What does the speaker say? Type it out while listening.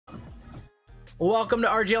Welcome to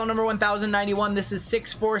RGL number 1091. This is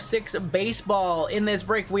 646 Baseball. In this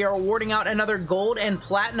break, we are awarding out another gold and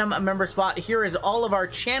platinum member spot. Here is all of our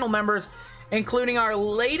channel members, including our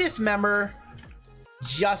latest member,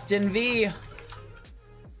 Justin V.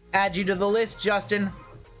 Add you to the list, Justin.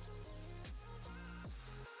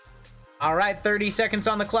 All right, 30 seconds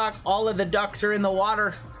on the clock. All of the ducks are in the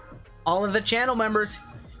water. All of the channel members.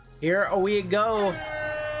 Here we go.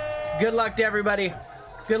 Good luck to everybody.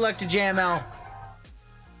 Good luck to JML.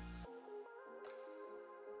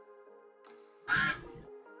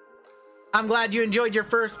 I'm glad you enjoyed your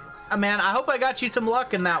first, man. I hope I got you some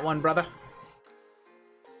luck in that one, brother.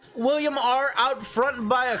 William R. out front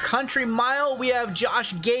by a country mile. We have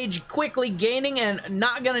Josh Gage quickly gaining and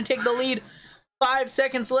not going to take the lead. 5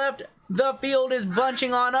 seconds left. The field is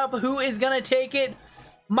bunching on up. Who is going to take it?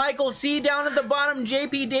 Michael C. down at the bottom.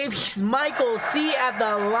 JP Davies. Michael C. at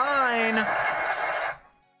the line.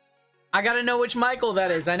 I got to know which Michael that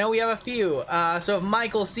is. I know we have a few. So if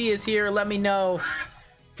Michael C. is here, let me know.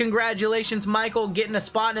 Congratulations, Michael, getting a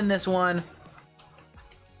spot in this one.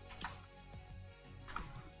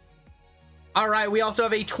 All right, we also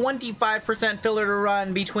have a 25% filler to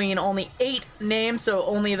run between only 8 names, so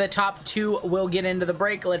only the top 2 will get into the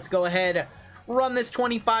break. Let's go ahead, run this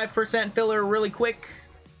 25% filler really quick.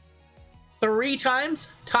 3 times,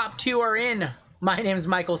 top 2 are in. My name is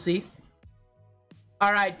Michael C.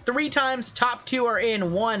 All right, 3 times, top 2 are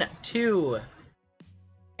in. 1, 2,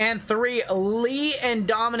 and 3. Lee and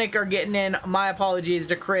Dominic are getting in. My apologies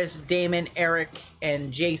to Chris, Damon, Eric,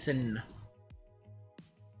 and Jason.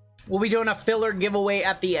 We'll be doing a filler giveaway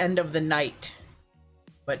at the end of the night.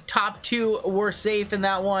 But top 2 were safe in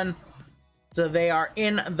that one. So they are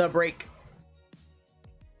in the break.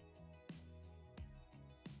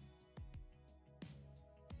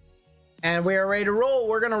 And we are ready to roll.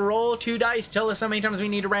 We're going to roll 2 dice. Tell us how many times we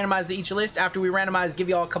need to randomize each list. After we randomize, give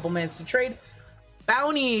you all a couple minutes to trade.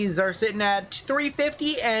 Bounties are sitting at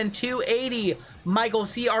 350 and 280. Michael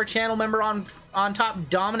C., our channel member, on top.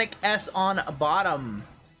 Dominic S. on bottom.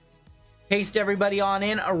 Paste everybody on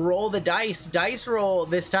in. Roll the dice. Dice roll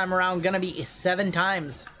this time around going to be 7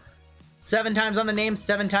 times. 7 times on the names,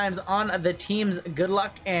 7 times on the teams. Good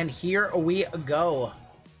luck, and here we go.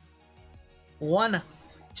 1,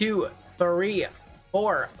 2, 3,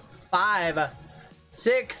 4, 5,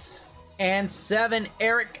 6, and 7.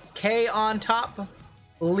 Eric K on top.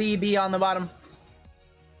 Lee B on the bottom.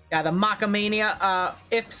 Yeah, the Macamania.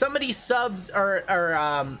 If somebody subs or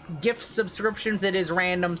gift subscriptions, it is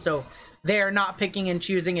random, so they are not picking and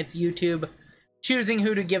choosing. It's YouTube choosing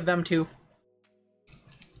who to give them to.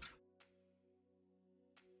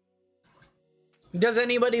 Does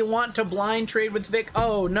anybody want to blind trade with Vic?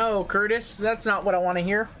 Oh no, Curtis, that's not what I want to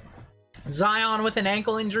hear. Zion with an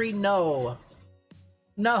ankle injury? No.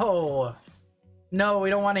 No. No, we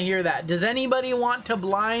don't want to hear that. Does anybody want to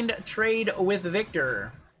blind trade with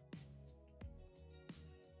Victor?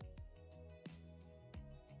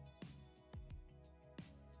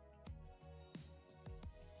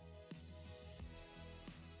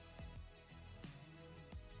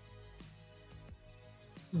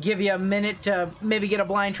 Give you a minute to maybe get a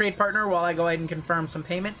blind trade partner while I go ahead and confirm some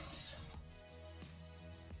payments.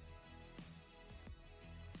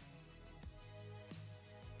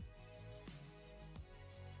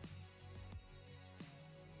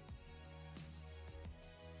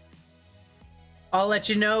 I'll let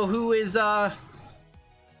you know who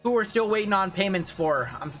we're still waiting on payments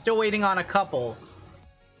for. I'm still waiting on a couple.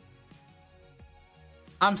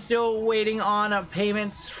 I'm still waiting on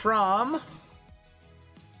payments from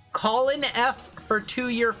Colin F for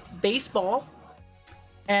 2-year baseball.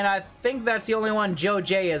 And I think that's the only one. Joe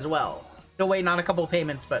J as well. Still waiting on a couple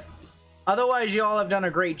payments, but otherwise you all have done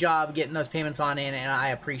a great job getting those payments on in, and I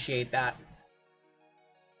appreciate that.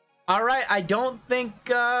 All right, I don't think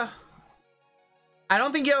you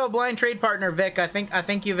have a blind trade partner, Vic. I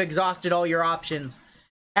think you've exhausted all your options.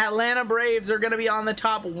 Atlanta Braves are going to be on the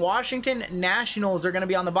top. Washington Nationals are going to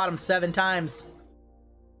be on the bottom 7 times.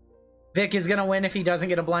 Vic is going to win if he doesn't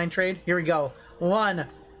get a blind trade. Here we go. 1,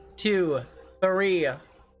 2, 3,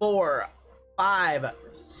 4, 5,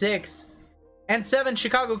 6, and 7.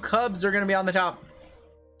 Chicago Cubs are going to be on the top.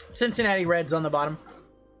 Cincinnati Reds on the bottom.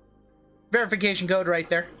 Verification code right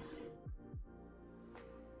there.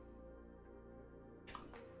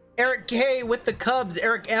 Eric K with the Cubs,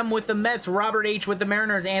 Eric M with the Mets, Robert H with the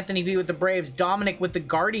Mariners, Anthony V with the Braves, Dominic with the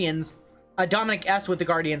Guardians, Dominic S with the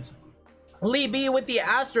Guardians, Lee B with the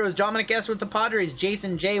Astros, Dominic S with the Padres,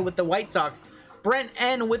 Jason J with the White Sox, Brent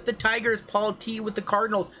N with the Tigers, Paul T with the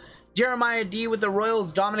Cardinals, Jeremiah D with the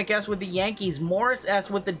Royals, Dominic S with the Yankees, Morris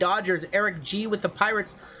S with the Dodgers, Eric G with the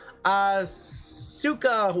Pirates,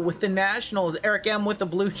 Suka with the Nationals, Eric M with the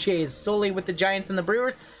Blue Jays, Sully with the Giants and the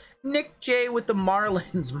Brewers, Nick J with the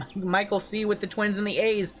Marlins, Michael C with the Twins and the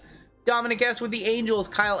A's, Dominic S with the Angels,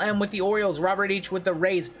 Kyle M with the Orioles, Robert H with the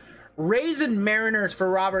Rays. Rays and Mariners for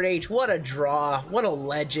Robert H. What a draw. What a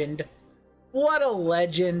legend. What a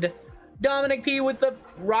legend. Dominic P with the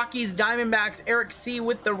Rockies, Diamondbacks, Eric C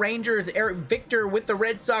with the Rangers, Eric Victor with the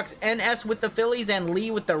Red Sox, NS with the Phillies, and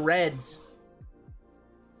Lee with the Reds.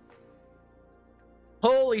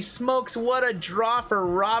 Holy smokes, what a draw for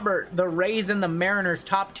Robert. The Rays and the Mariners,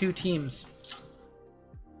 top 2 teams.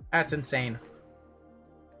 That's insane.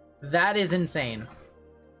 That is insane.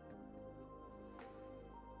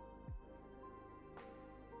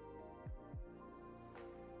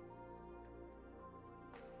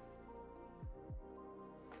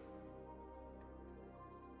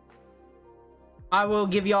 I will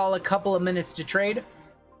give y'all a couple of minutes to trade.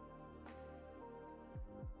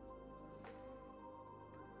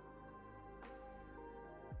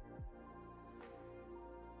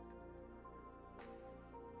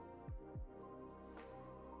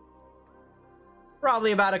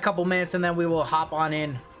 Probably about a couple minutes and then we will hop on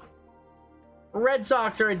in. Red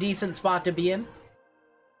Sox are a decent spot to be in.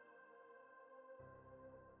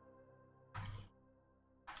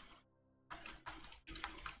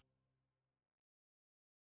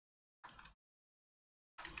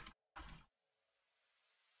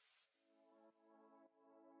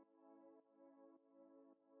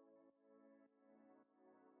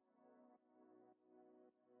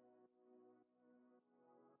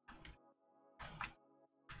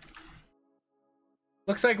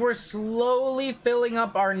 Looks like we're slowly filling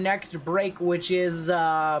up our next break, which is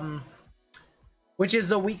the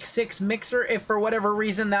week 6 mixer. If for whatever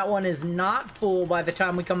reason that one is not full by the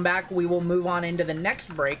time we come back, we will move on into the next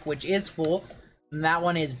break, which is full, and that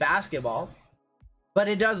one is basketball. But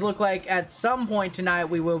it does look like at some point tonight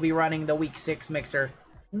we will be running the week 6 mixer,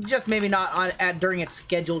 just maybe not during its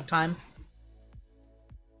scheduled time.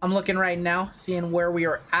 I'm looking right now, seeing where we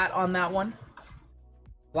are at on that one.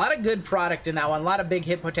 A lot of good product in that one. A lot of big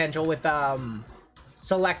hit potential with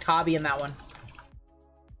Select Hobby in that one.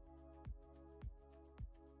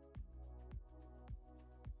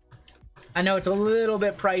 I know it's a little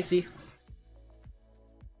bit pricey.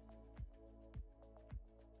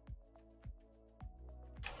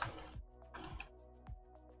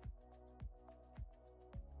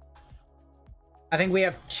 I think we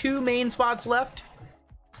have 2 main spots left.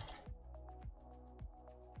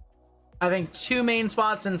 I think 2 main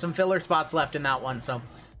spots and some filler spots left in that one. So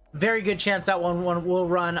very good chance that one will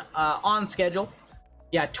run on schedule.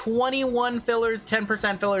 Yeah, 21 fillers,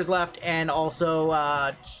 10% fillers left. And also,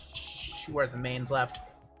 where's the mains left?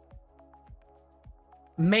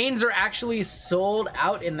 Mains are actually sold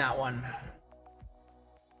out in that one.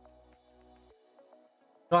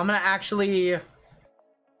 So I'm going to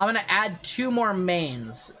add 2 more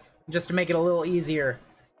mains just to make it a little easier.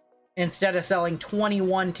 Instead of selling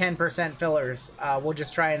 21 10% fillers, we'll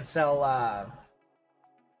just try and sell,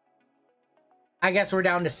 I guess we're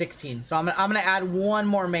down to 16. So I'm gonna add 1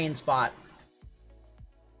 more main spot.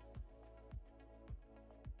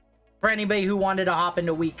 For anybody who wanted to hop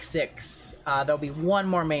into week 6, there'll be 1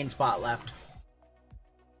 more main spot left.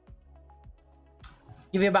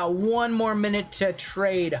 Give you about 1 more minute to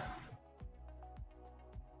trade.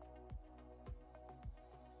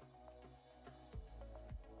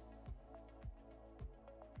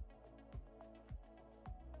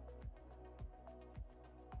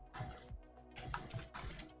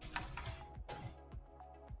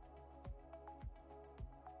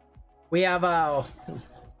 We have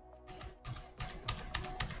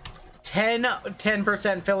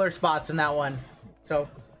 10% filler spots in that one. So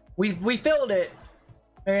we filled it.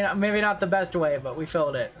 Maybe not the best way, but we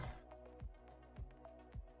filled it.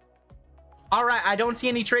 All right, I don't see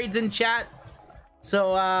any trades in chat.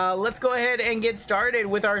 So let's go ahead and get started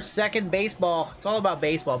with our second baseball. It's all about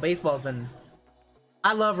baseball. Baseball's been...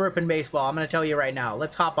 I love ripping baseball. I'm going to tell you right now.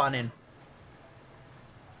 Let's hop on in.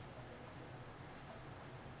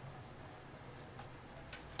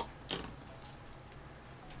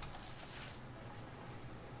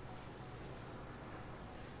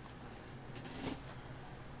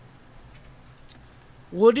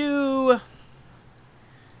 We'll do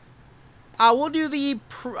the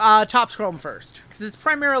Topps Chrome first because it's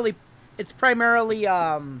primarily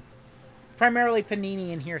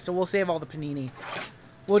Panini in here, so we'll save all the Panini.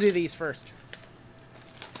 We'll do these first.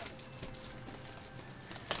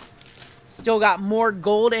 Still got more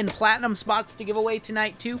gold and platinum spots to give away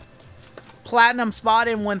tonight too. Platinum spot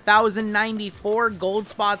in 1094, gold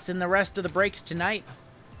spots in the rest of the breaks tonight.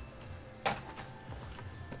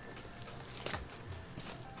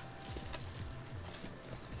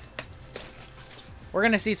 We're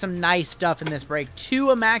going to see some nice stuff in this break.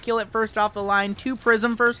 2 Immaculate first off the line. 2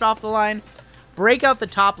 Prism first off the line. Break out the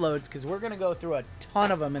top loads because we're going to go through a ton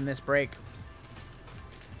of them in this break.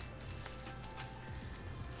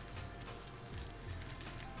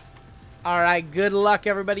 All right, good luck,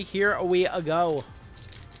 everybody. Here we go.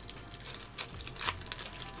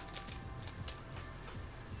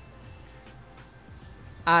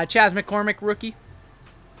 Chas McCormick, rookie.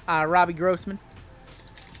 Robbie Grossman.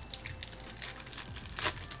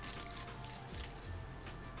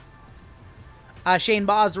 Shane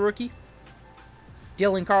Baz, rookie.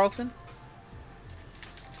 Dylan Carlson.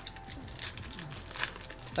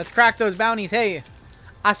 Let's crack those bounties. Hey,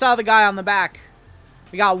 I saw the guy on the back.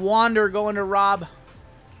 We got Wander going to Rob.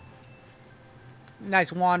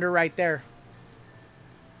 Nice Wander right there.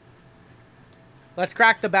 Let's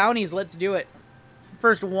crack the bounties. Let's do it.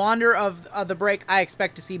 First Wander of the break. I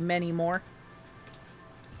expect to see many more.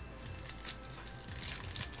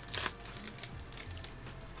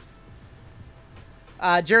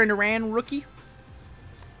 Jaron Duran, rookie.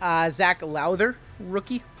 Zach Lowther,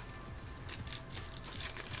 rookie.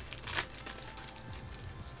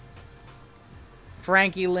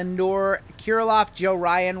 Frankie Lindor, Kirilloff, Joe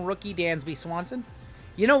Ryan, rookie, Dansby Swanson.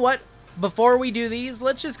 You know what? Before we do these,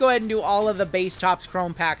 let's just go ahead and do all of the base Topps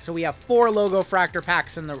Chrome packs so we have 4 Logo Fractor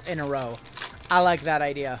packs in a row. I like that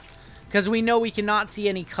idea. Because we know we cannot see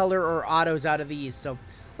any color or autos out of these. So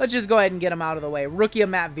let's just go ahead and get them out of the way. Rookie of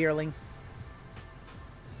Matt Vierling.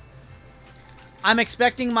 I'm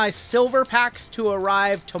expecting my silver packs to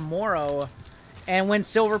arrive tomorrow. And when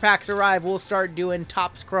silver packs arrive, we'll start doing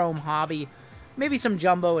Topps Chrome hobby. Maybe some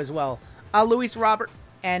jumbo as well. Luis Robert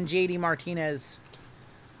and JD Martinez.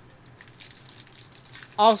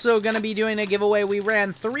 Also going to be doing a giveaway. We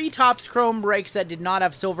ran 3 Topps Chrome breaks that did not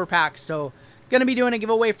have silver packs. So going to be doing a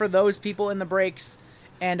giveaway for those people in the breaks.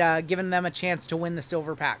 And giving them a chance to win the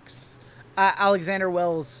silver packs. Alexander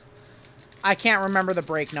Wells. I can't remember the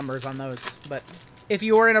break numbers on those. But if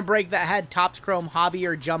you were in a break that had Topps Chrome hobby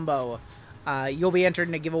or jumbo, you'll be entered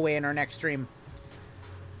in a giveaway in our next stream.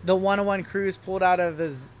 The 101 Cruz pulled out of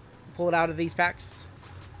these packs.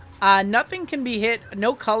 Nothing can be hit.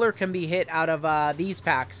 No color can be hit out of these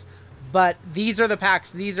packs. But these are the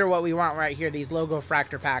packs. These are what we want right here. These Logo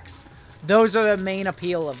Fractor packs. Those are the main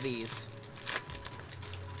appeal of these.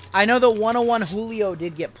 I know the 101 Julio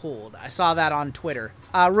did get pulled. I saw that on Twitter.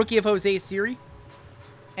 Rookie of Jose Siri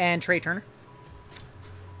and Trey Turner.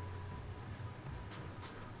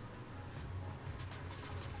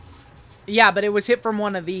 Yeah, but it was hit from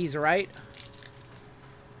one of these, right?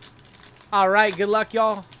 All right, good luck,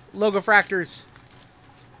 y'all. Logo Fractors.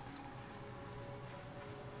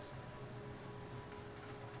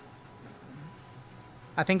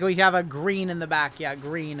 I think we have a green in the back. Yeah,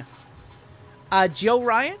 green. Joe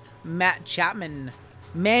Ryan, Matt Chapman,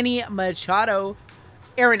 Manny Machado,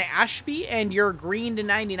 Aaron Ashby, and your green to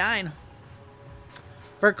 99.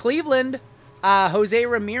 For Cleveland, Jose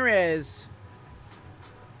Ramirez.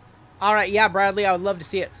 All right, yeah, Bradley, I would love to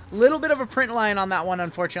see it. Little bit of a print line on that one,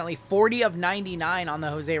 unfortunately. 40 of 99 on the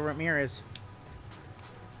Jose Ramirez.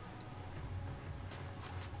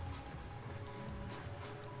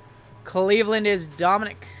 Cleveland is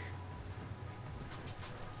Dominic.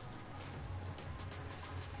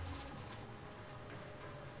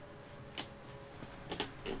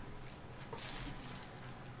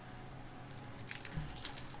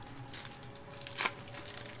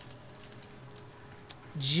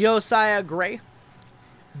 Josiah Gray,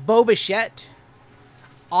 Bo Bichette,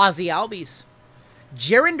 Ozzy Albies,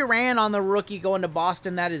 Jaron Duran on the rookie going to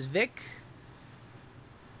Boston. That is Vic.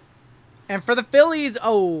 And for the Phillies,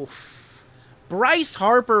 Bryce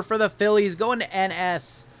Harper for the Phillies going to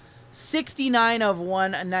NS. 69 of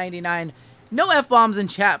 199. No F-bombs in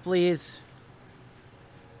chat, please.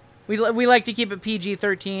 We like to keep it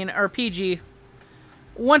PG-13 or PG.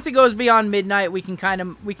 Once it goes beyond midnight, we can kind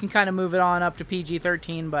of move it on up to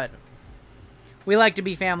PG-13, but we like to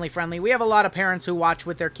be family friendly. We have a lot of parents who watch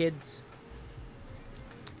with their kids,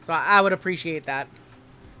 so I would appreciate that.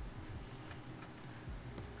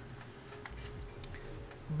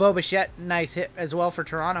 Bo Bichette, nice hit as well for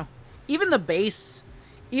Toronto. Even the base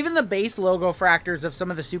logo fractors of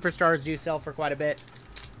some of the superstars do sell for quite a bit.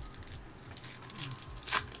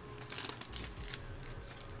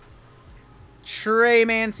 Trey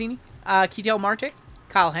Mancini, Ketel Marte,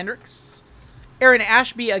 Kyle Hendricks, Aaron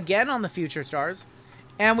Ashby again on the Future Stars,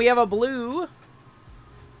 and we have a blue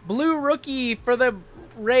rookie for the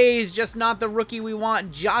Rays, just not the rookie we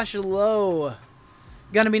want. Josh Lowe,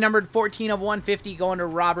 gonna be numbered 14 of 150, going to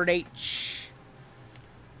Robert H.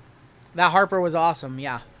 That Harper was awesome,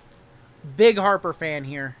 yeah. Big Harper fan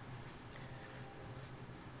here.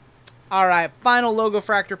 All right, final logo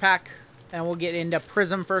fractor pack, and we'll get into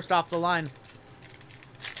Prism first off the line.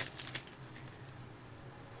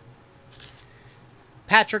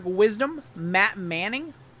 Patrick Wisdom, Matt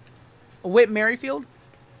Manning, Whit Merrifield,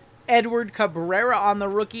 Edward Cabrera on the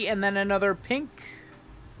rookie, and then another pink.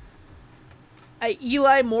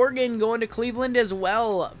 Eli Morgan going to Cleveland as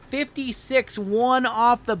well. 56, one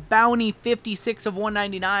off the bounty, 56 of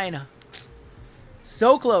 199.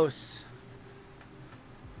 So close.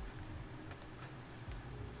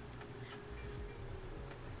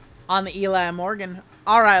 On the Eli Morgan.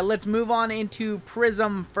 All right, let's move on into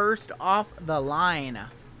Prism first off the line.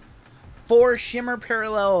 4 Shimmer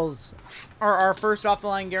Parallels are our first off the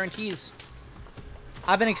line guarantees.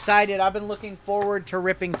 I've been excited. I've been looking forward to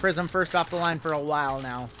ripping Prism first off the line for a while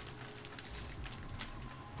now.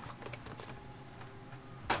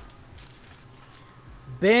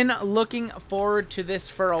 Been looking forward to this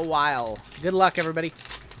for a while. Good luck, everybody.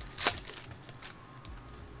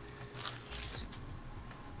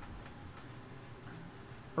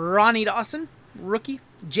 Ronnie Dawson, rookie.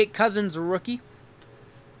 Jake Cousins, rookie.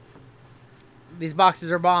 These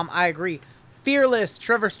boxes are bomb. I agree. Fearless,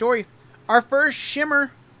 Trevor Story. Our first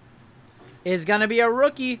Shimmer is going to be a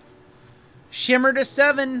rookie. Shimmer to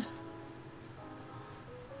 7.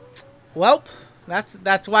 Welp,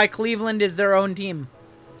 that's why Cleveland is their own team.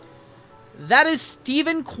 That is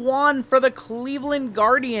Stephen Kwan for the Cleveland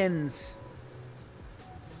Guardians.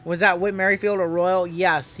 Was that Whit Merrifield or Royal?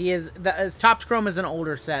 Yes, he is. His Topps Chrome is an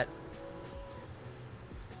older set.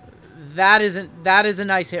 That is a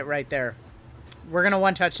nice hit right there. We're going to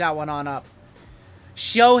one-touch that one on up.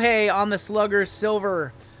 Shohei on the Sluggers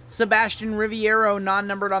silver. Sebastian Riviero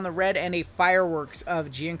non-numbered on the red, and a Fireworks of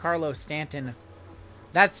Giancarlo Stanton.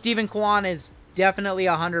 That Stephen Kwan is definitely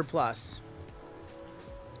 100 plus.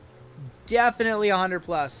 Definitely 100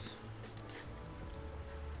 plus.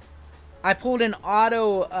 I pulled an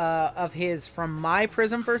auto of his from my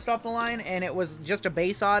Prism first off the line, and it was just a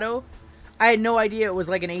base auto. I had no idea it was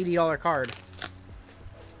like an $80 card.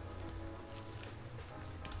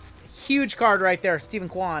 Huge card right there. Stephen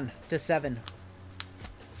Kwan to 7.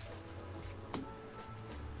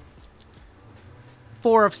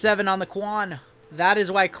 4 of 7 on the Kwan. That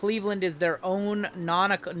is why Cleveland is their own,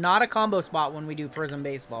 not a combo spot when we do Prism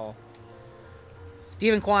Baseball.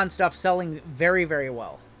 Stephen Kwan stuff selling very, very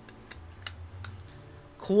well.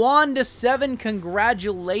 Kwan to 7.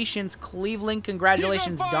 Congratulations, Cleveland.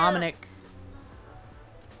 Congratulations, Dominic.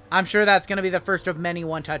 I'm sure that's going to be the first of many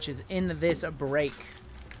one-touches in this break.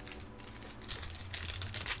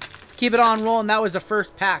 Let's keep it on rolling. That was the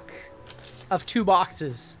first pack of 2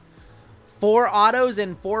 boxes. 4 autos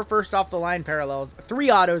and 4 first-off-the-line parallels.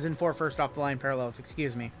 3 autos and 4 first-off-the-line parallels,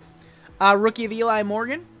 excuse me. Rookie of Eli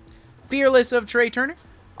Morgan. Fearless of Trey Turner.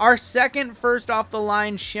 Our second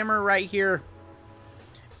first-off-the-line Shimmer right here.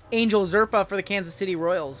 Angel Zerpa for the Kansas City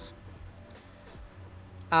Royals.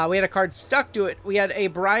 We had a card stuck to it. We had a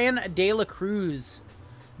Brian De La Cruz.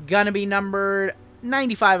 Gonna be numbered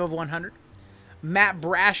 95 of 100. Matt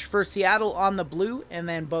Brash for Seattle on the blue. And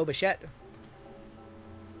then Bo Bichette.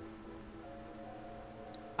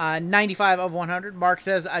 95 of 100. Mark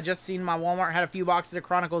says, I just seen my Walmart had a few boxes of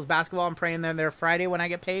Chronicles basketball. I'm praying they're there Friday when I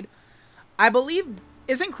get paid. I believe,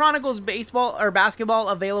 isn't Chronicles baseball or basketball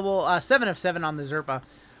available 7 of 7 on the Zerpa?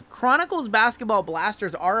 Chronicles basketball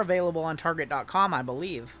blasters are available on Target.com, I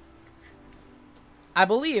believe.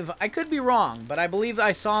 I could be wrong, but I believe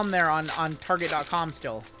I saw them there on Target.com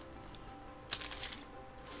still.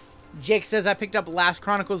 Jake says, I picked up last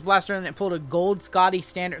Chronicles blaster and it pulled a gold Scotty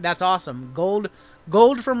standard. That's awesome. Gold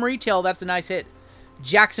from retail. That's a nice hit.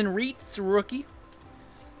 Jackson Reitz, rookie.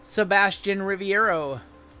 Sebastian Riviero.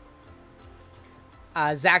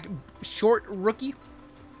 Zach Short, rookie.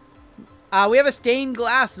 We have a stained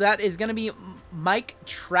glass. That is going to be Mike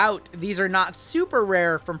Trout. These are not super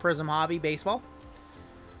rare from Prism Hobby Baseball.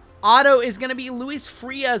 Auto is going to be Luis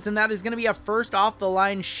Frias, and that is going to be a first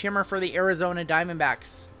off-the-line Shimmer for the Arizona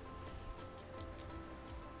Diamondbacks.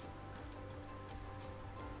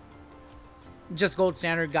 Just gold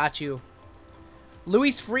standard, got you.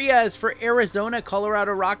 Luis Frias for Arizona,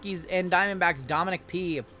 Colorado Rockies, and Diamondbacks, Dominic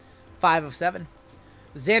P. 5 of 7.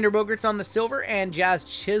 Xander Bogaerts on the silver, and Jazz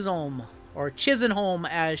Chisholm, or Chisenholm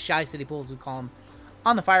as Shy City Pools would call him,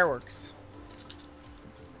 on the Fireworks.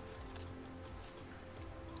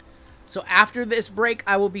 So after this break,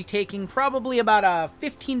 I will be taking probably about a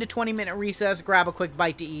 15 to 20 minute recess, grab a quick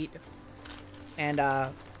bite to eat, and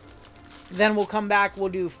then we'll come back, we'll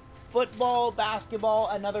do football, basketball,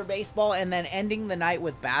 another baseball, and then ending the night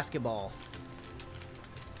with basketball.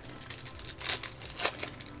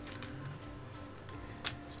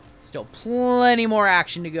 Still plenty more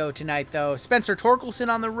action to go tonight, though. Spencer Torkelson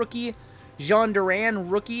on the rookie. Jean Duran,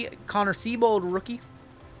 rookie. Connor Siebold, rookie.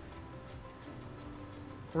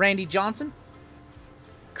 Randy Johnson.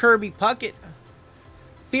 Kirby Puckett.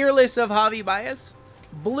 Fearless of Javi Baez.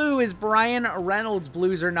 Blue is Brian Reynolds.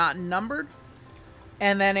 Blues are not numbered.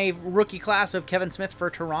 And then a rookie class of Kevin Smith for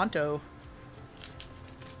Toronto.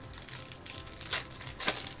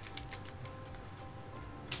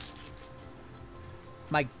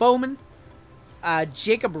 Mike Bowman.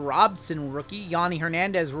 Jacob Robson, rookie. Yanni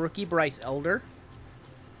Hernandez, rookie. Bryce Elder.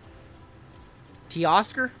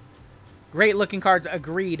 Teoscar. Great looking cards,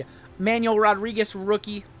 agreed. Manuel Rodriguez,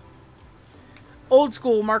 rookie. Old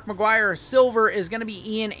school, Mark McGuire. Silver is going to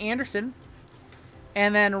be Ian Anderson.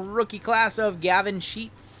 And then rookie class of Gavin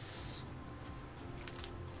Sheets.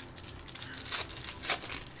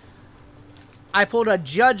 I pulled a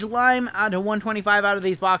Judge Lime out of 125 out of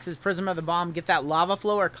these boxes. Prism of the Bomb. Get that Lava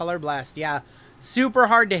Flow or Color Blast. Yeah, super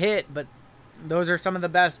hard to hit, but those are some of the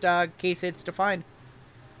best case hits to find.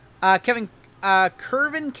 Kervin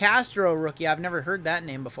Castro, rookie. I've never heard that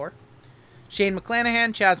name before. Shane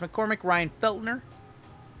McClanahan, Chaz McCormick, Ryan Feltner.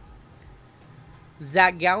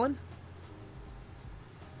 Zach Gallen.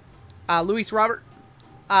 Luis Robert.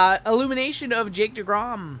 Illumination of Jake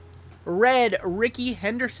DeGrom. Red, Ricky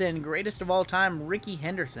Henderson. Greatest of all time, Ricky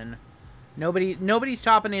Henderson. Nobody's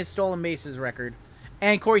topping his stolen bases record.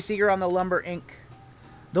 And Corey Seager on the Lumber Inc.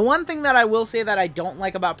 The one thing that I will say that I don't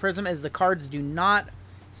like about Prism is the cards do not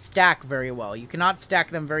stack very well. You cannot stack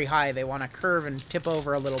them very high. They want to curve and tip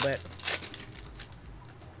over a little bit.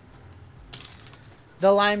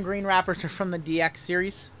 The lime green wrappers are from the DX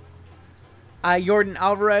series. Jordan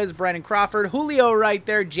Alvarez, Brandon Crawford, Julio right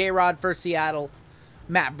there, J-Rod for Seattle.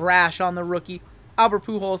 Matt Brash on the rookie. Albert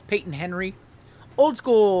Pujols, Peyton Henry. Old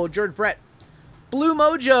school, George Brett. Blue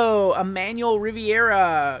Mojo, Emmanuel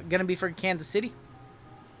Riviera, going to be for Kansas City.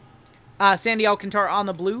 Sandy Alcantara on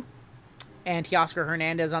the blue. And Teoscar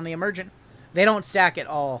Hernandez on the emergent. They don't stack at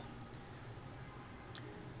all.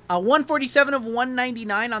 147 of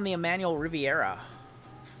 199 on the Emmanuel Riviera.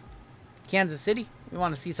 Kansas City. We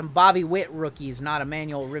want to see some Bobby Witt rookies, not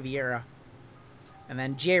Emmanuel Riviera. And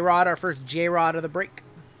then J-Rod, our first J-Rod of the break.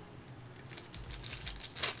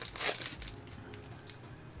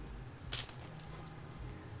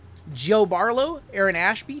 Joe Barlow, Aaron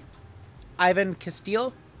Ashby, Ivan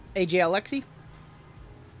Castillo, AJ Alexi.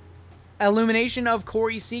 Illumination of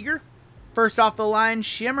Corey Seager. First off the line,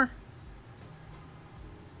 Shimmer.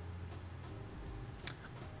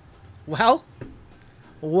 Well,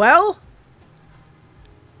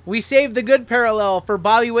 we saved the good parallel for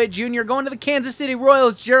Bobby Witt Jr. going to the Kansas City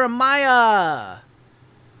Royals, Jeremiah.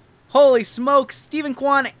 Holy smokes, Stephen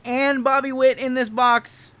Kwan and Bobby Witt in this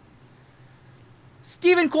box.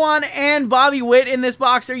 Stephen Kwan and Bobby Witt in this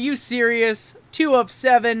box. Are you serious? 2 of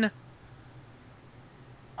 7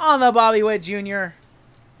 on the Bobby Witt Jr.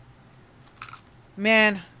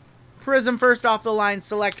 Man, Prism first off the line,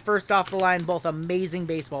 Select first off the line. Both amazing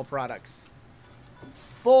baseball products.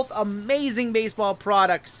 Both amazing baseball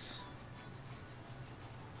products.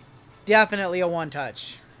 Definitely a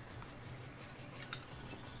one-touch.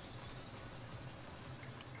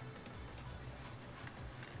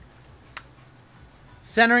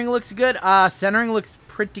 Centering looks good. Centering looks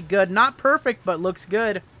pretty good. Not perfect, but looks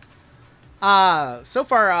good. So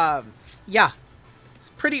far, yeah.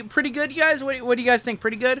 It's pretty good, you guys. What do you guys think?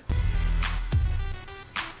 Pretty good?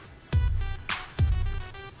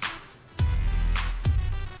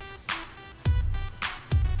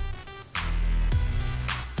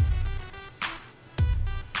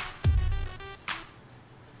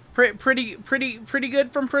 Pretty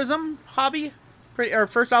good from Prism Hobby. Or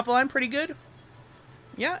first off the line, pretty good.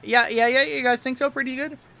 Yeah. You guys think so? Pretty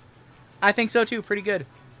good. I think so too. Pretty good.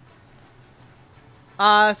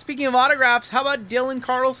 Speaking of autographs, how about Dylan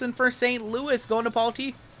Carlson for St. Louis going to Paul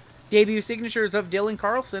T? Debut signatures of Dylan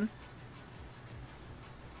Carlson.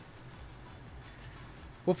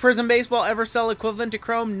 Will Prism Baseball ever sell equivalent to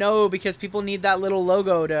Chrome? No, because people need that little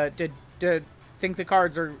logo to think the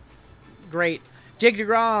cards are great. Jake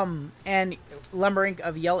DeGrom and Lumber Inc.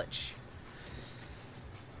 of Yelich.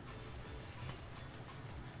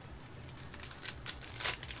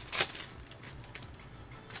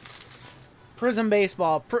 Prism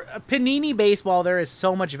Baseball. Panini Baseball, there is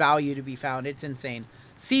so much value to be found. It's insane.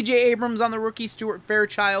 CJ Abrams on the rookie. Stuart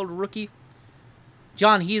Fairchild, rookie.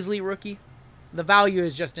 John Heasley, rookie. The value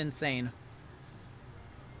is just insane.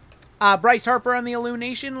 Bryce Harper on the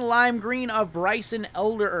Illumination. Lime green of Bryce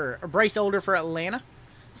Elder for Atlanta.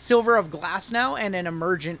 Silver of Glasnow. And an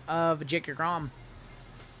emergent of Jake DeGrom.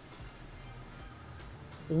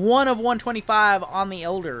 1 of 125 on the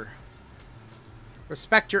Elder.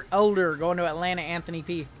 Respect your elder. Going to Atlanta, Anthony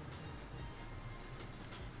P.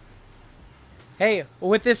 Hey,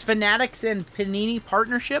 with this Fanatics and Panini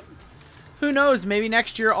partnership, who knows? Maybe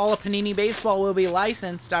next year all of Panini Baseball will be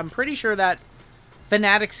licensed. I'm pretty sure that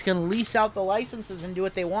Fanatics can lease out the licenses and do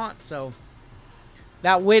what they want. So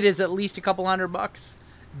that WIT is at least a couple $100.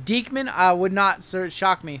 Diekman would not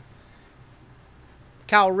shock me.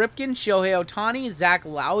 Cal Ripken, Shohei Ohtani, Zach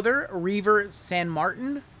Lowther, Reaver San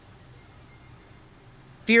Martin.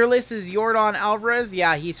 Fearless is Yordan Alvarez.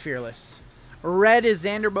 Yeah, he's fearless. Red is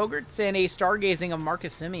Xander Bogaerts and a stargazing of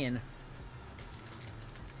Marcus Semien.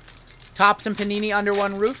 Tops and Panini under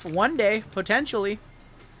one roof. One day, potentially.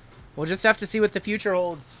 We'll just have to see what the future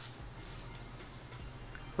holds.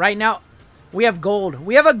 Right now, we have gold.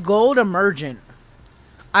 We have a gold emergent.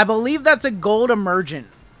 I believe that's a gold emergent.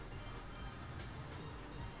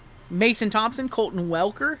 Mason Thompson, Colton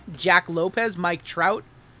Welker, Jack Lopez, Mike Trout,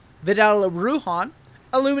 Vidal Brujan,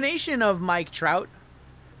 Illumination of Mike Trout,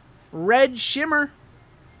 Red Shimmer.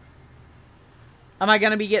 Am I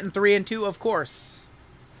going to be getting 3 and 2? Of course.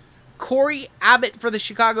 Corey Abbott for the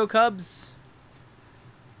Chicago Cubs.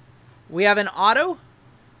 We have an auto.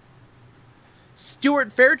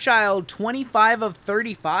 Stuart Fairchild, 25 of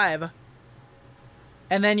 35.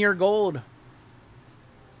 And then your gold.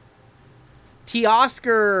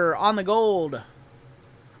 Teoscar on the gold.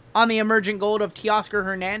 On the emergent gold of Teoscar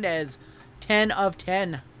Hernandez, 10 of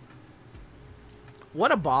 10.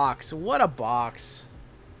 What a box. What a box.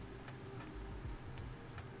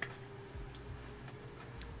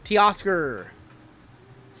 Teoscar.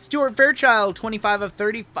 Stuart Fairchild, 25 of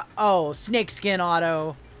 35. Oh, snakeskin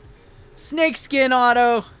auto. Snakeskin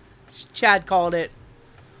auto. Chad called it.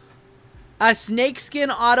 A snakeskin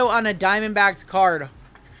auto on a Diamondbacks card.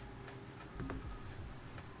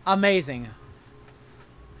 Amazing.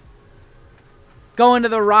 Going to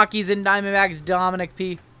the Rockies and Diamondbacks, Dominic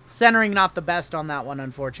P. Centering not the best on that one,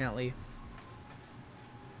 unfortunately.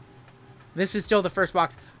 This is still the first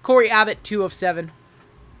box. Corey Abbott, 2 of 7.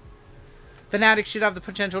 Fanatics should have the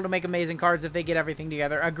potential to make amazing cards if they get everything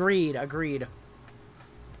together. Agreed, agreed.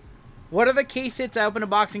 What are the case hits? I opened a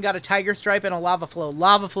box and got a Tiger Stripe and a Lava Flow.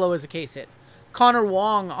 Lava Flow is a case hit. Connor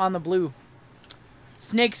Wong on the blue.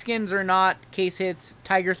 Snakeskins are not case hits.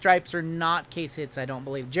 Tiger Stripes are not case hits, I don't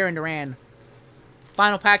believe. Jarren Duran.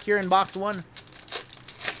 Final pack here in box 1.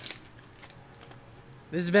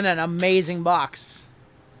 This has been an amazing box.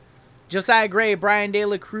 Josiah Gray, Brian De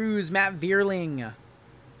La Cruz, Matt Vierling.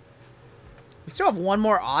 We still have one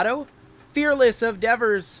more auto. Fearless of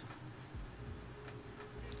Devers.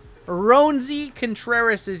 Ronzi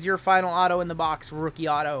Contreras is your final auto in the box. Rookie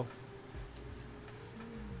auto.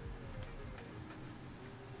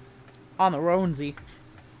 On the Ronzi.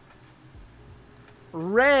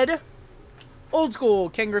 Red. Old school.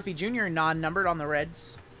 Ken Griffey Jr. Non-numbered on the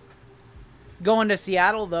Reds. Going to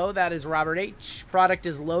Seattle, though. That is Robert H. Product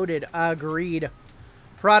is loaded. Agreed.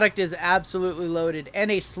 Product is absolutely loaded.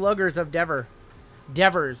 And a Sluggers of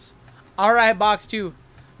Devers. All right, box 2.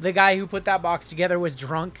 The guy who put that box together was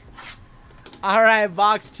drunk. All right,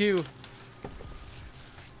 box 2.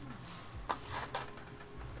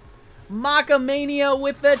 Macamania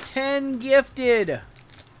with the 10 gifted.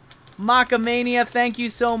 Macamania, thank you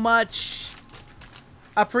so much.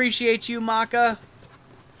 Appreciate you, Maca.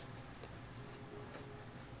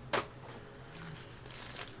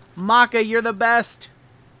 Maca, you're the best.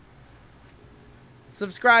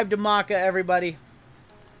 Subscribe to Maca, everybody.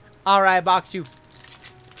 All right, box 2.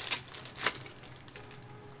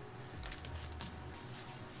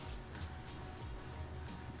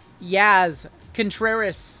 Yaz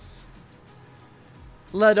Contreras.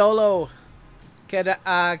 Ladolo.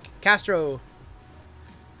 Castro.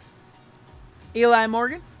 Eli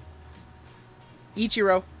Morgan.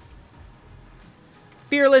 Ichiro.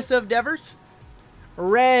 Fearless of Devers.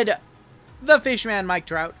 Red, the Fishman Mike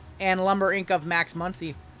Trout. And Lumber Inc. of Max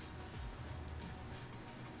Muncy.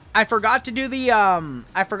 I forgot to do the,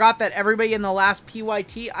 I forgot that everybody in the last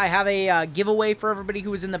PYT, I have a giveaway for everybody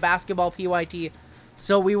who was in the basketball PYT.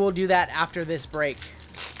 So we will do that after this break.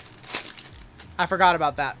 I forgot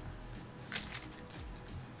about that.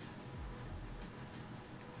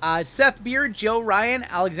 Seth Beard, Joe Ryan,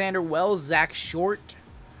 Alexander Wells, Zach Short,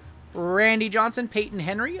 Randy Johnson, Peyton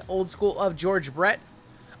Henry, Old School of George Brett.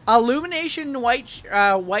 Illumination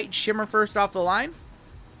White Shimmer first off the line.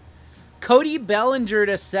 Cody Bellinger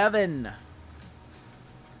to 7.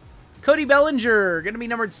 Cody Bellinger, going to be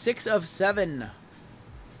numbered 6 of 7.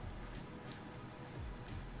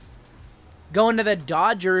 Going to the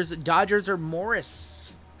Dodgers. Dodgers are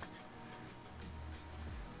Morris.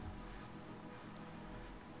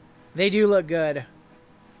 They do look good.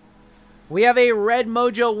 We have a red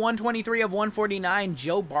mojo 123 of 149,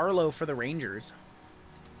 Joe Barlow for the Rangers.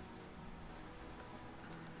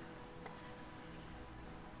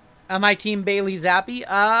 My team Bailey Zappi?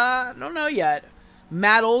 Don't know yet.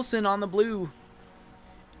 Matt Olson on the blue.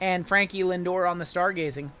 And Frankie Lindor on the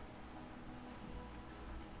stargazing.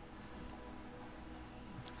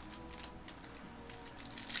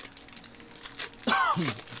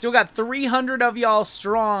 Still got 300 of y'all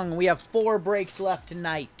strong. We have 4 breaks left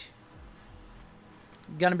tonight.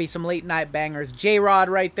 Gonna be some late night bangers. J-Rod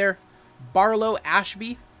right there. Barlow,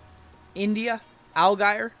 Ashby, India,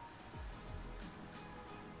 Algier.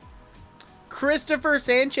 Christopher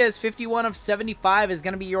Sanchez, 51 of 75 is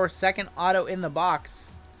going to be your second auto in the box.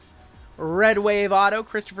 Red Wave auto,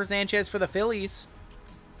 Christopher Sanchez for the Phillies.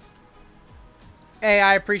 Hey,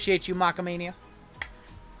 I appreciate you, Macamania.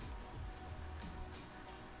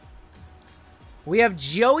 We have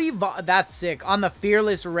Joey Votto. That's sick. On the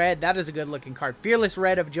Fearless Red. That is a good looking card. Fearless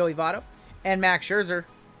Red of Joey Votto. And Max Scherzer.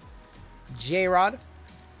 J-Rod.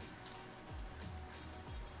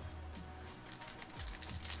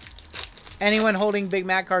 Anyone holding Big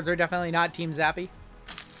Mac cards are definitely not Team Zappy.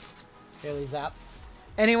 Daily Zap.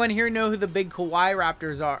 Anyone here know who the big Kawhi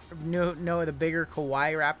Raptors are? Know who the bigger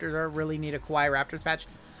Kawhi Raptors are? Really need a Kawhi Raptors patch.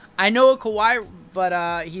 I know a Kawhi,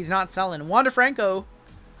 but he's not selling. Wander Franco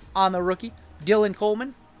on the rookie. Dylan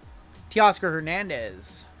Coleman. Teoscar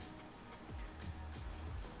Hernandez.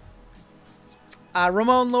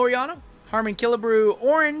 Ramon Laureano. Harmon Killebrew.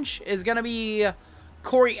 Orange is going to be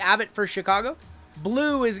Corey Abbott for Chicago.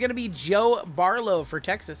 Blue is going to be Joe Barlow for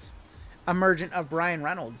Texas. Emergent of Brian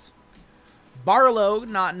Reynolds. Barlow,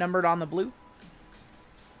 not numbered on the blue.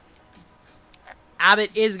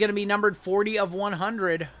 Abbott is going to be numbered 40 of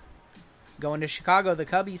 100. Going to Chicago, the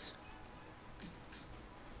Cubbies.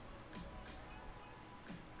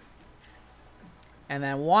 And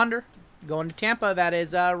then Wander, going to Tampa. That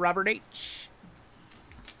is Robert H.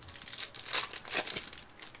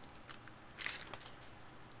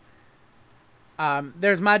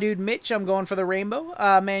 There's my dude Mitch. I'm going for the rainbow.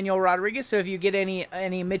 Manuel Rodriguez. So if you get any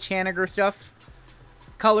Mitch Haniger stuff,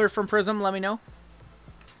 color from Prism, let me know.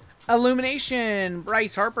 Illumination.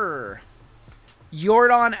 Bryce Harper.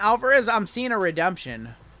 Yordan Alvarez. I'm seeing a redemption.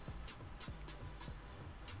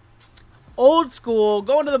 Old school.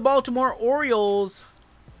 Going to the Baltimore Orioles.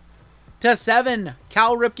 /7.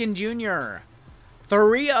 Cal Ripken Jr.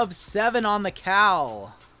 3 of 7 on the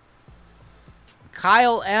Cal.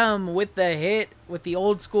 Kyle M with the hit with the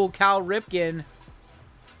old school Cal Ripken.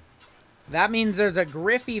 That means there's a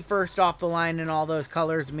Griffey first off the line in all those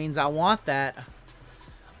colors. It means I want that.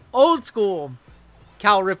 Old school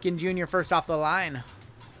Cal Ripken Jr. first off the line.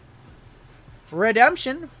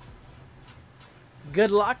 Redemption.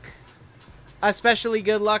 Good luck. Especially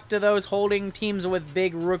good luck to those holding teams with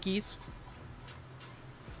big rookies.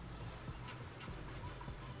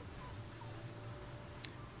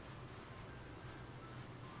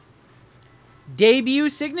 Debut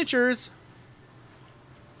signatures.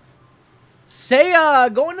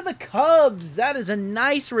 Seiya going to the Cubs. That is a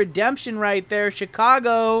nice redemption right there.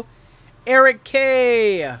 Chicago. Eric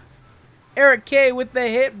K. Eric K with the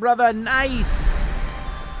hit, brother. Nice.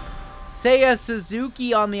 Seiya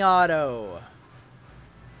Suzuki on the auto.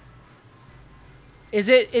 Is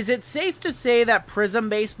it safe to say that Prism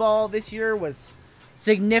Baseball this year was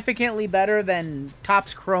significantly better than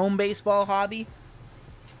Topps Chrome Baseball hobby?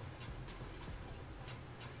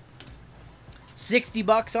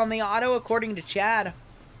 $60 on the auto, according to Chad.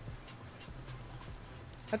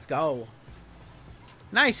 Let's go.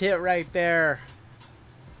 Nice hit right there.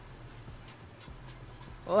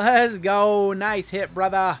 Let's go. Nice hit,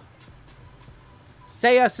 brother.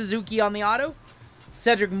 Seiya Suzuki on the auto.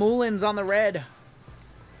 Cedric Mullins on the red.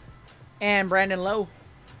 And Brandon Lowe.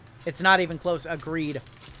 It's not even close. Agreed.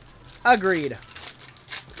 Agreed.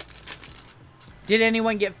 Did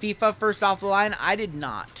anyone get FIFA first off the line? I did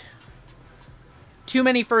not. Too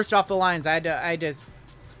many first off the lines. I had to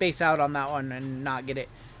space out on that one and not get it.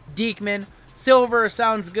 Diekman. Silver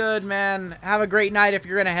sounds good, man. Have a great night if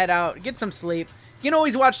you're going to head out. Get some sleep. You can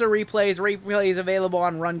always watch the replays. Replays available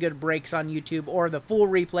on Run Good Breaks on YouTube or the full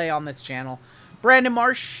replay on this channel. Brandon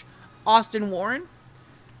Marsh. Austin Warren.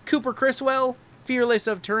 Cooper Criswell. Fearless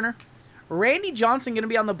of Turner. Randy Johnson going to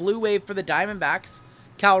be on the blue wave for the Diamondbacks.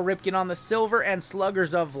 Cal Ripken on the silver. And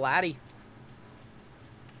Sluggers of Vladdy.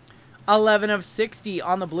 11 of 60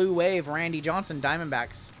 on the blue wave. Randy Johnson,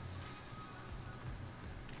 Diamondbacks.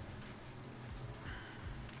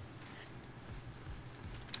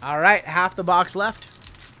 All right, half the box left.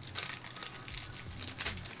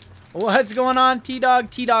 What's going on, T-Dog?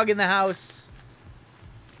 T-Dog in the house.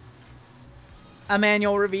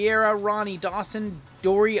 Emmanuel Rivera, Ronnie Dawson,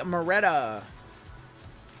 Dory Moretta,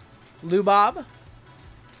 Lubob,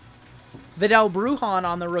 Vidal Brujan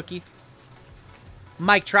on the rookie,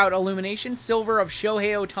 Mike Trout Illumination, silver of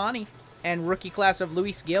Shohei Ohtani, and rookie class of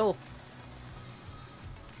Luis Gil.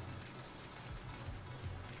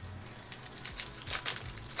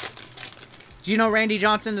 Do you know Randy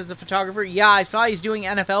Johnson is a photographer? Yeah, I saw he's doing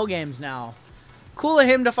NFL games now. Cool of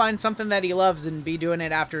him to find something that he loves and be doing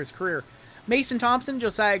it after his career. Mason Thompson,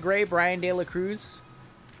 Josiah Gray, Brian De La Cruz.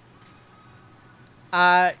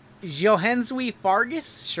 Johenswy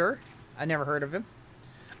Fargas, sure. I never heard of him.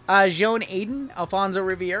 Joan Aiden, Alfonso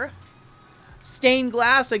Riviera. Stained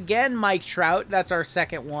Glass, again, Mike Trout. That's our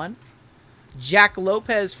second one. Jack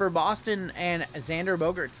Lopez for Boston and Xander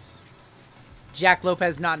Bogaerts. Jack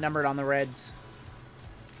Lopez not numbered on the Reds.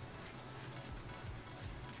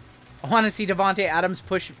 I want to see Devontae Adams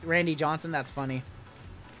push Randy Johnson. That's funny.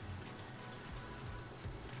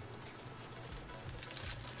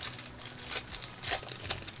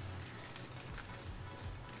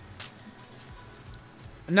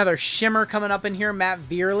 Another shimmer coming up in here. Matt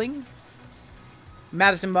Vierling.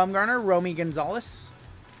 Madison Bumgarner. Romy Gonzalez.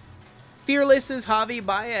 Fearless is Javi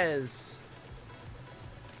Baez.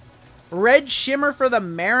 Red shimmer for the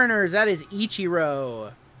Mariners. That is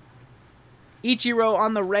Ichiro. Ichiro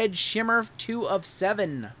on the red shimmer. 2 of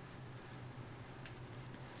 7.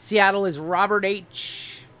 Seattle is Robert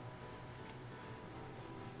H.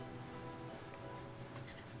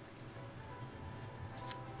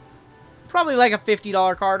 Probably like a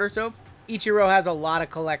 $50 card or so. Ichiro has a lot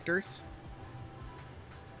of collectors.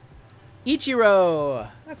 Ichiro.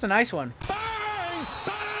 That's a nice one. Bang!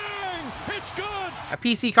 Bang! It's good! A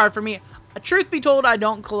PC card for me. Truth be told, I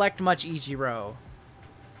don't collect much Ichiro.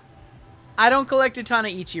 I don't collect a ton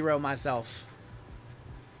of Ichiro myself.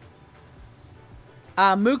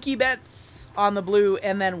 Mookie Betts on the blue,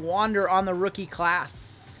 and then Wander on the rookie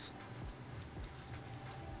class.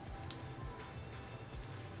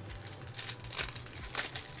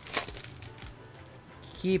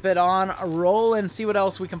 Keep it on a roll and see what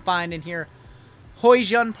else we can find in here.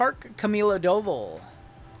 Hoi-Jun Park, Camilo Doval.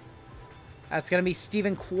 That's going to be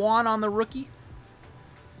Stephen Kwan on the rookie.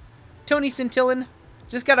 Tony Centillon.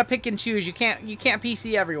 Just got to pick and choose. You can't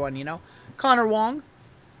PC everyone, you know. Connor Wong.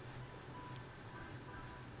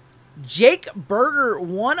 Jake Berger,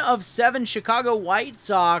 1 of 7 Chicago White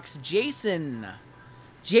Sox. Jason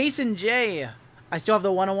J. I still have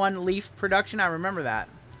the 101 Leaf production. I remember that.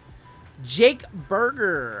 Jake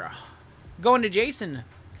Berger. Going to Jason.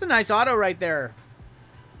 It's a nice auto right there.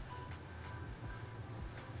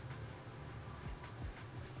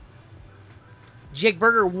 Jake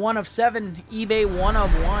Berger, 1 of 7. eBay, 1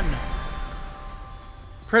 of 1.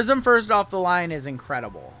 Prism first off the line is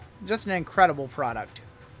incredible. Just an incredible product.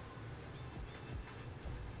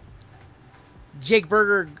 Jake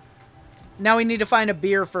Berger. Now we need to find a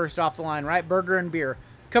beer first off the line, right? Burger and beer.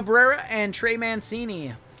 Cabrera and Trey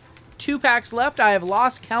Mancini. 2 packs left. I have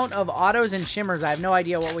lost count of autos and shimmers. I have no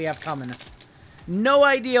idea what we have coming. No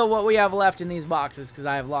idea what we have left in these boxes because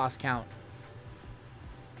I have lost count.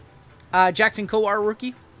 Jackson Kowar,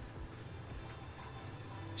 rookie.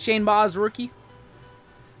 Shane Baz, rookie.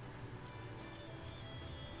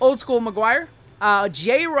 Old School McGuire.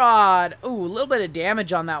 J-Rod. Ooh, a little bit of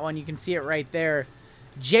damage on that one. You can see it right there.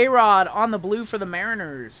 J-Rod on the blue for the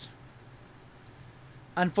Mariners.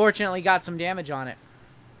 Unfortunately, got some damage on it.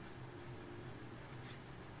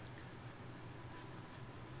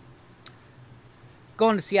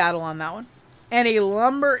 Going to Seattle on that one. And a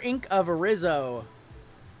Lumber Ink of Rizzo.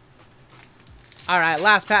 Alright,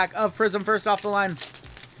 last pack of Prism first off the line.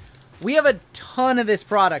 We have a ton of this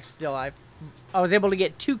product still. I was able to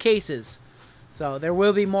get 2 cases. So there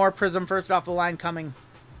will be more Prism first off the line coming.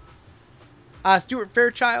 Stuart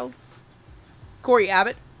Fairchild. Corey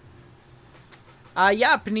Abbott.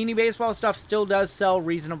 Yeah, Panini Baseball stuff still does sell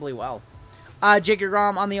reasonably well. Jacob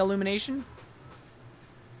Grom on the Illumination.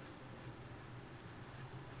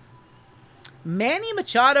 Manny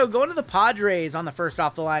Machado going to the Padres on the first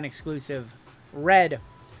off the line exclusive. Red.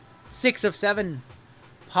 6 of 7.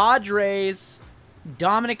 Padres.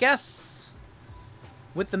 Dominic S.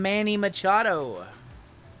 With the Manny Machado.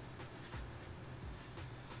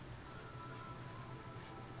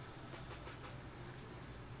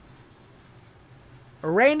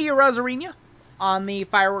 Randy Arozarena on the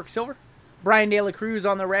Fireworks Silver. Brian De La Cruz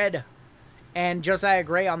on the red. And Josiah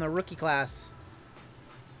Gray on the rookie class.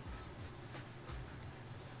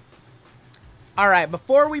 Alright,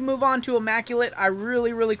 before we move on to Immaculate, I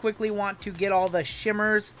really quickly want to get all the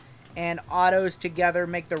shimmers and autos together.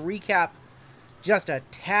 Make the recap just a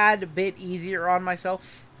tad bit easier on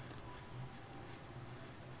myself.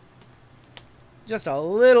 Just a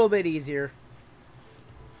little bit easier.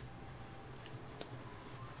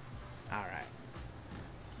 All right.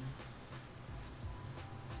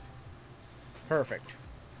 Perfect.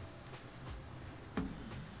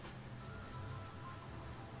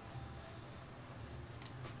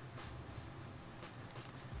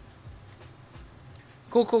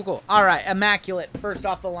 Cool, cool, cool. All right, Immaculate, first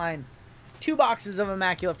off the line. 2 boxes of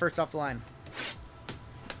Immaculate, first off the line.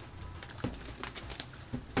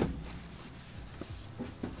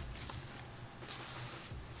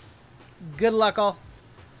 Good luck, all.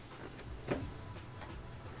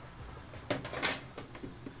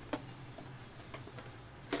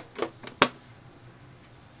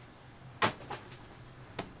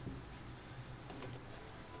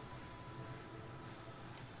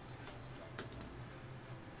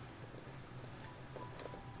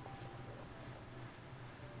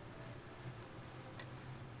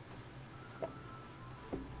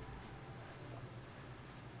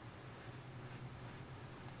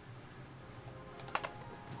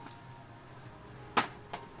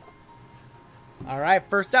 All right,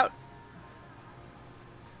 first out.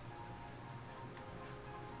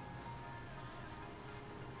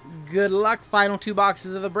 Good luck. Final 2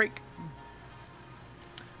 boxes of the break.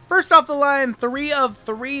 First off the line, 3 of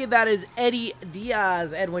 3. That is Eddie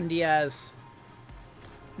Diaz, Edwin Diaz.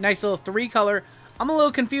 Nice little 3 color. I'm a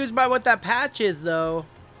little confused by what that patch is, though.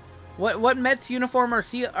 What Mets uniform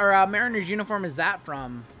or Mariners uniform is that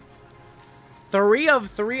from? 3 of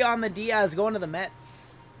 3 on the Diaz going to the Mets.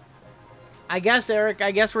 I guess, Eric.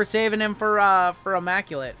 I guess we're saving him for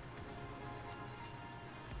Immaculate.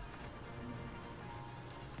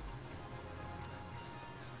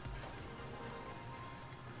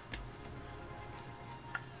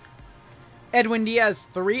 Edwin Diaz,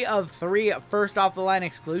 3 of 3, first off the line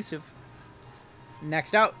exclusive.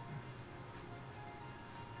 Next out.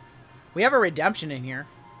 We have a redemption in here.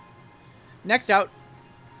 Next out.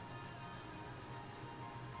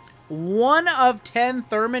 1 of 10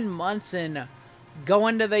 Thurman Munson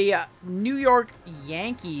going to the New York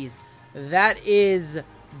Yankees. That is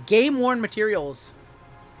game-worn materials.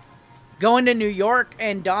 Going to New York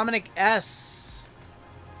and Dominic S.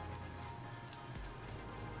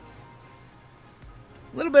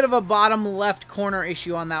 A little bit of a bottom left corner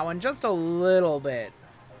issue on that one. Just a little bit.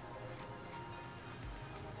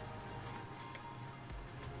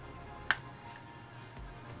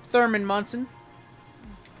 Thurman Munson.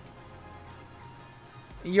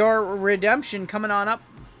 Your redemption coming on up.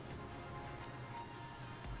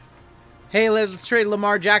 Hey, let's trade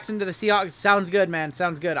Lamar Jackson to the Seahawks. Sounds good, man.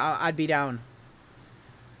 Sounds good. I'd be down.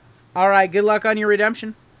 All right, good luck on your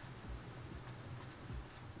redemption.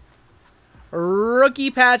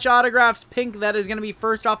 Rookie patch autographs, pink. That is going to be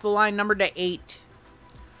first off the line, numbered to 8.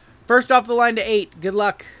 First off the line to 8. Good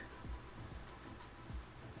luck.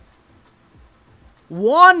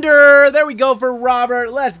 Wander. There we go for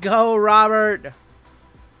Robert. Let's go, Robert.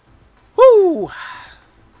 Woo!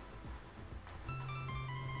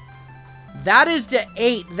 That is to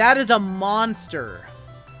 8. That is a monster.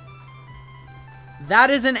 That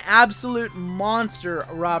is an absolute monster,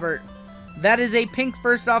 Robert. That is a pink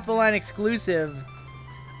first off the line exclusive.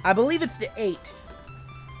 I believe it's to 8.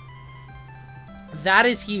 That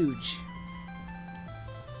is huge.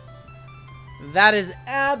 That is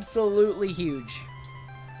absolutely huge.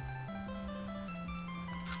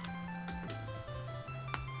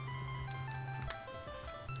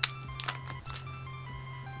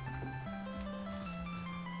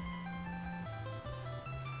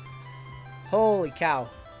 Holy cow.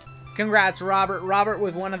 Congrats, Robert. Robert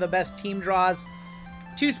with one of the best team draws.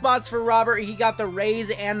 2 spots for Robert. He got the Rays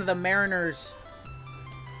and the Mariners.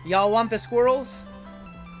 Y'all want the Squirrels?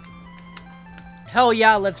 Hell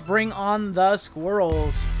yeah, let's bring on the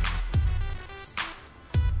Squirrels.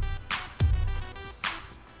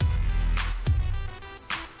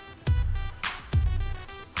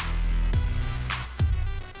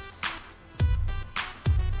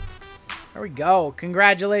 There we go.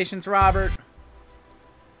 Congratulations, Robert.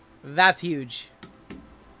 That's huge.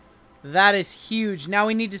 That is huge. Now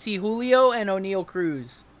we need to see Julio and O'Neal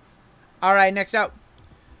Cruz. All right, next up.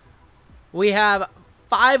 We have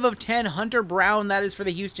 5 of 10 Hunter Brown. That is for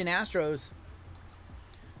the Houston Astros.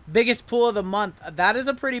 Biggest pull of the month. That is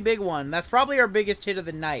a pretty big one. That's probably our biggest hit of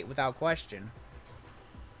the night, without question.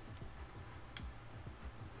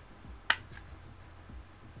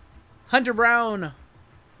 Hunter Brown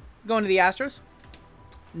going to the Astros.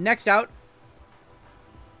 Next out.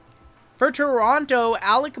 For Toronto,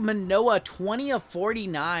 Alek Manoah, 20 of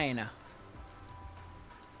 49.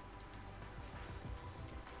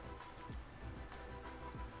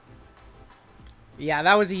 Yeah,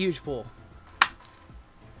 that was a huge pull.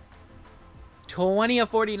 20 of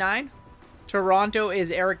 49. Toronto is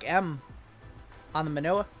Eric M. on the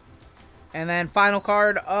Manoa. And then final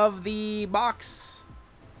card of the box.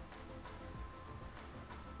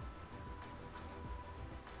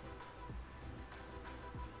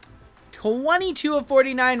 /22 of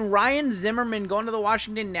 49. Ryan Zimmerman going to the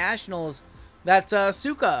Washington Nationals. That's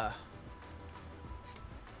Suka.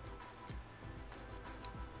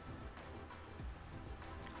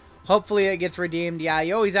 Hopefully it gets redeemed. Yeah,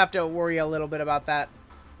 you always have to worry a little bit about that.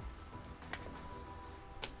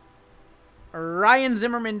 Ryan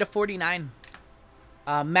Zimmerman to 49.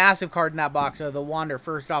 Massive card in that box. So the Wander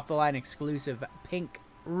first off the line exclusive pink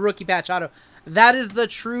rookie patch auto. That is the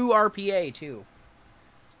true RPA too.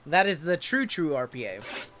 That is the true RPA.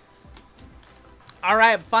 All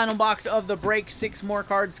right, final box of the break. 6 more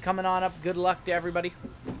cards coming on up. Good luck to everybody.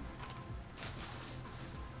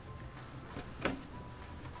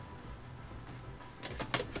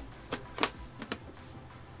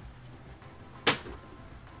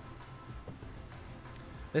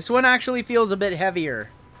 This one actually feels a bit heavier.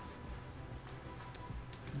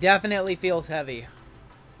 Definitely feels heavy.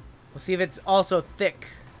 We'll see if it's also thick.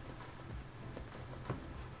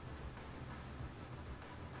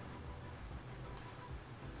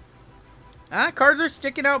 Cards are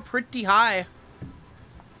sticking out pretty high.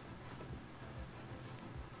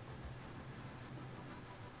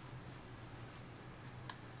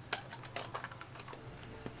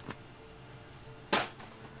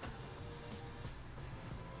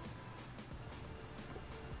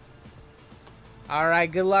 All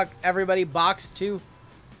right, good luck, everybody. Box 2.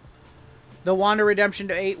 The Wander Redemption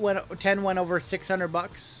to 10 went over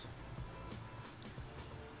 $600.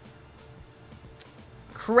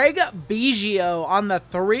 Craig Biggio on the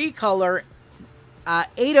 3-color.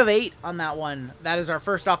 8 of 8 on that one. That is our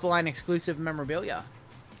first off-the-line exclusive memorabilia.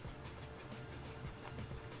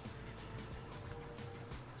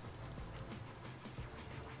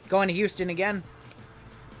 Going to Houston again.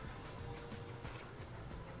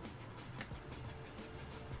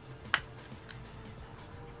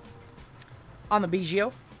 On the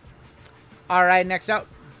Biggio. All right, next out.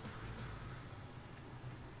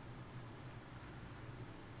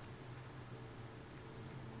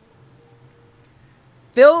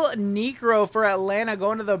 Phil Niekro for Atlanta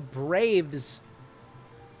going to the Braves.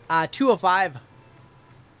 2 of 5.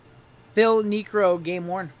 Phil Niekro, game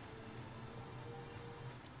worn.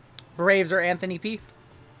 Braves are Anthony P.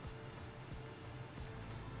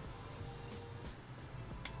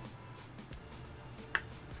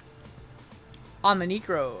 On the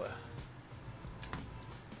Necro.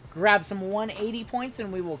 Grab some 180 points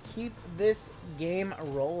and we will keep this game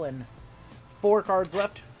rolling. 4 cards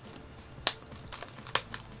left.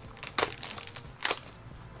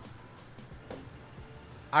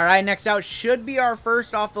 Alright, next out should be our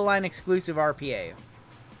first off-the-line exclusive RPA.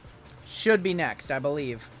 Should be next, I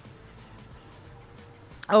believe.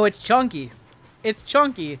 Oh, it's chunky. It's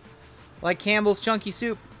chunky. Like Campbell's Chunky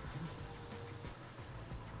Soup.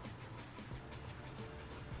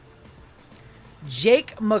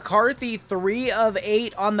 Jake McCarthy, 3 of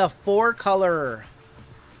 8 on the 4-color.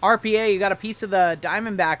 RPA, you got a piece of the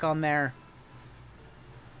Diamondback on there.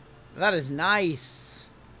 That is nice.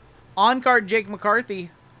 On-card Jake McCarthy.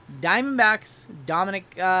 Diamondbacks,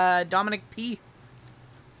 Dominic P.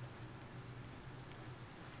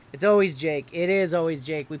 It's always Jake. It is always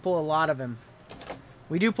Jake. We pull a lot of him.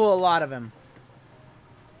 We do pull a lot of him.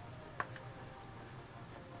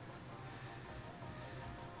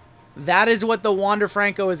 That is what the Wander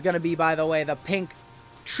Franco is going to be, by the way. The pink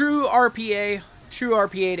true RPA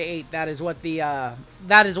to 8. That is what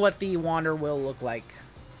the Wander will look like.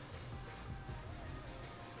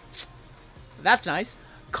 That's nice.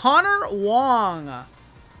 Connor Wong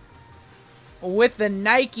with the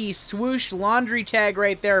Nike swoosh laundry tag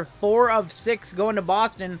right there. 4 of 6 going to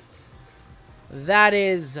Boston. That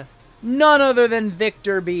is none other than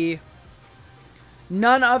Victor B.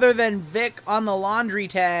 None other than Vic on the laundry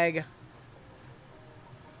tag.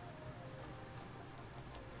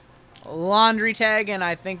 Laundry tag, and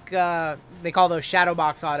I think they call those shadow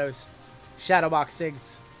box autos. Shadow box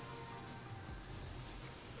SIGs.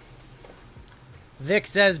 Vic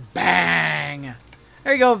says bang.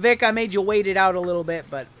 There you go, Vic. I made you wait it out a little bit,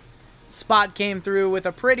 but Spot came through with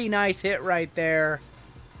a pretty nice hit right there.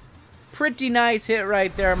 Pretty nice hit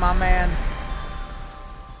right there, my man.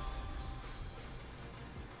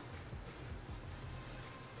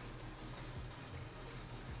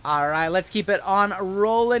 All right, let's keep it on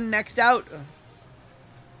rolling. Next out.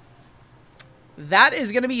 That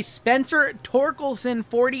is going to be Spencer Torkelson,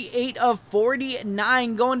 48 of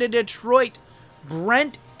 49, going to Detroit.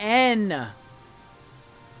 Brent N.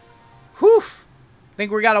 Whew.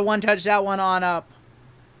 Think we got to one-touch that one on up.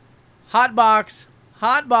 Hot box.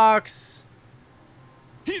 Hot box.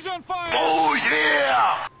 He's on fire. Oh,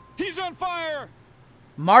 yeah. He's on fire.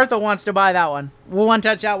 Martha wants to buy that one. We'll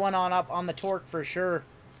one-touch that one on up on the torque for sure.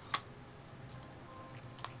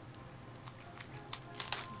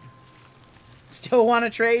 Still want to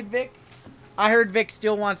trade, Vic? I heard Vic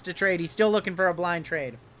still wants to trade. He's still looking for a blind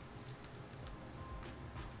trade.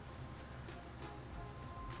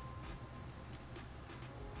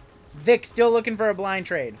 Vic still looking for a blind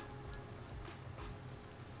trade.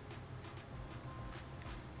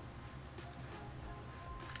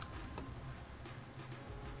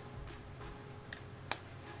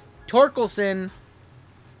 Torkelson.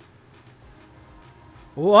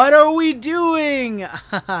 What are we doing?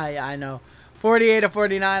 I know. 48 of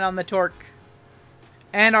 49 on the torque.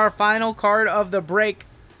 And our final card of the break.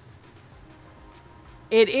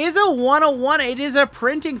 It is a 101. It is a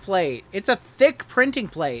printing plate. It's a thick printing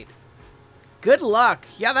plate. Good luck.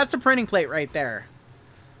 Yeah, that's a printing plate right there.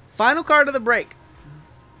 Final card of the break.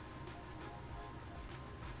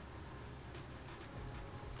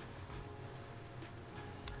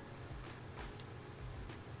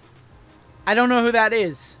 I don't know who that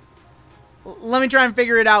is. Let me try and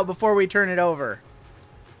figure it out before we turn it over.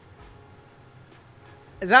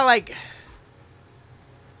 Is that like...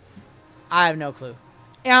 I have no clue.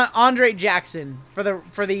 Andre Jackson for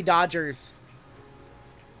the Dodgers.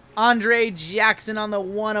 Andre Jackson on the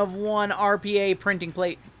 1/1 RPA printing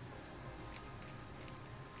plate.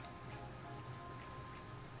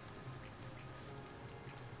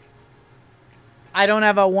 I don't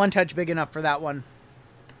have a one-touch big enough for that one.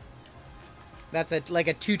 That's like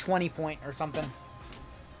a 220 point or something.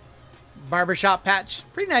 Barbershop patch.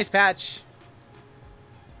 Pretty nice patch.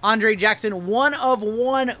 Andre Jackson,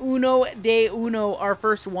 1/1 Uno de Uno. Our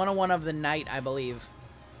first 1/1 of the night, I believe.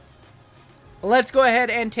 Let's go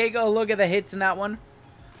ahead and take a look at the hits in that one.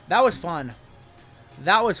 That was fun.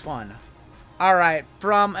 That was fun. All right,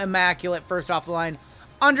 from Immaculate, first off the line.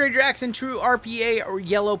 Andre Jackson, true RPA or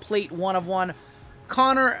yellow plate, 1/1.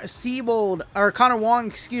 Connor Wong,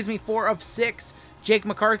 excuse me, 4 of 6. Jake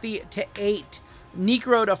McCarthy to 8.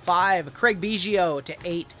 Necro to 5. Craig Biggio to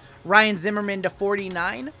 8. Ryan Zimmerman to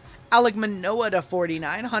 49. Alek Manoah to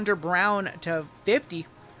 49. Hunter Brown to 50.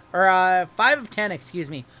 Or 5 of 10, excuse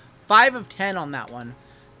me. 5 of 10 on that one.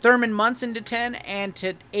 Thurman Munson to 10 and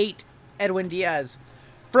to 8, Edwin Diaz.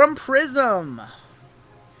 From Prism,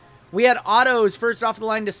 we had autos first off the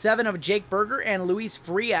line to 7 of Jake Berger and Luis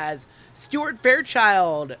Frias. Stuart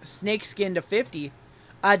Fairchild, Snakeskin to 50.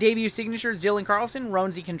 Debut signatures, Dylan Carlson,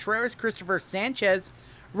 Ronzi Contreras, Christopher Sanchez.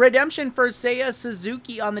 Redemption for Seiya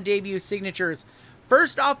Suzuki on the debut signatures.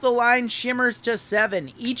 First off the line, Shimmers to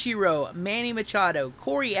 7. Ichiro, Manny Machado,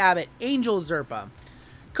 Corey Abbott, Angel Zerpa,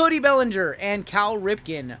 Cody Bellinger, and Cal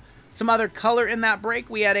Ripken. Some other color in that break.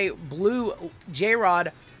 We had a blue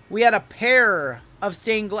J-Rod. We had a pair of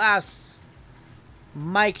stained glass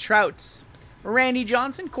Mike Trouts. Randy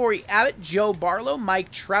Johnson, Corey Abbott, Joe Barlow,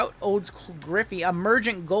 Mike Trout, Old School Griffey,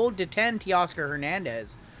 Emergent Gold to 10, Teoscar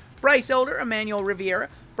Hernandez. Bryce Elder, Emmanuel Riviera,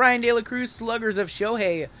 Brian De La Cruz, Sluggers of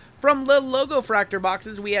Shohei. From the Logo Fractor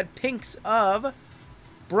boxes, we had pinks of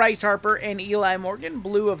Bryce Harper and Eli Morgan,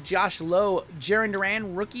 blue of Josh Lowe, Jarren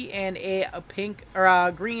Duran, rookie, and a pink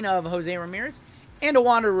or green of Jose Ramirez, and a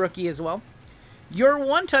Wander rookie as well. Your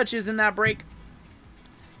one touches in that break,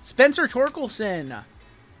 Spencer Torkelson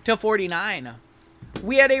to 49.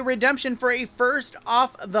 We had a redemption for a first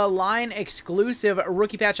off the line exclusive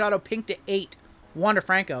rookie patch auto pink to 8, Wander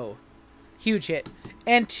Franco, huge hit,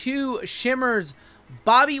 and 2 shimmers,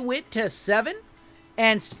 Bobby Witt to 7.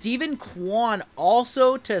 And Stephen Kwan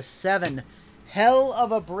also to 7. Hell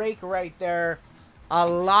of a break right there. A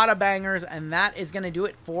lot of bangers. And that is going to do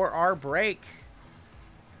it for our break.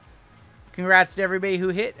 Congrats to everybody who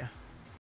hit.